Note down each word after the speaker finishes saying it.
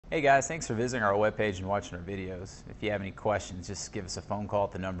Hey guys, thanks for visiting our webpage and watching our videos. If you have any questions, just give us a phone call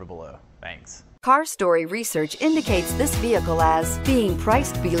at the number below. Thanks. Car Story research indicates this vehicle as being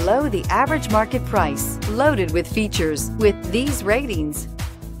priced below the average market price, loaded with features with these ratings.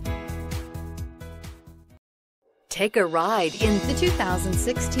 Take a ride in the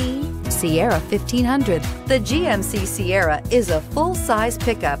 2016 Sierra 1500. The GMC Sierra is a full-size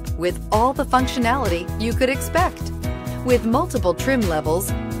pickup with all the functionality you could expect. With multiple trim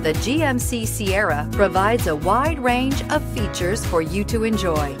levels, the GMC Sierra provides a wide range of features for you to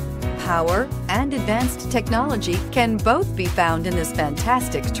enjoy. Power and advanced technology can both be found in this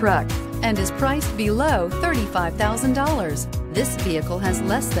fantastic truck and is priced below $35,000. This vehicle has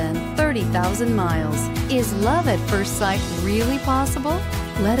less than 30,000 miles. Is love at first sight really possible?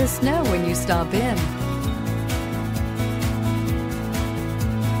 Let us know when you stop in.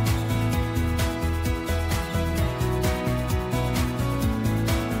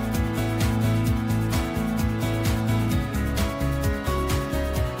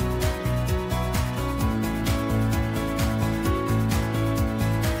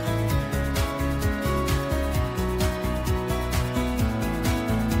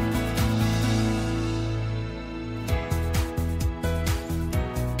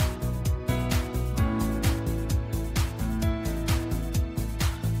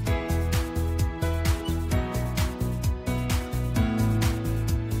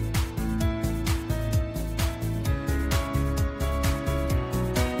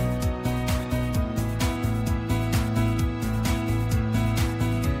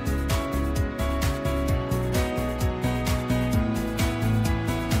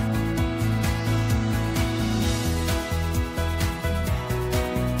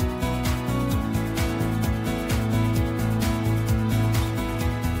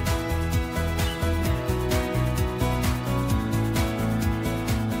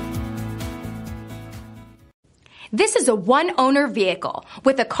 This is a one-owner vehicle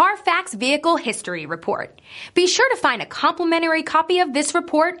with a Carfax Vehicle History Report. Be sure to find a complimentary copy of this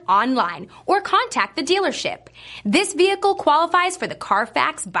report online or contact the dealership. This vehicle qualifies for the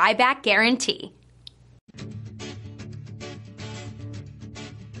Carfax Buyback Guarantee.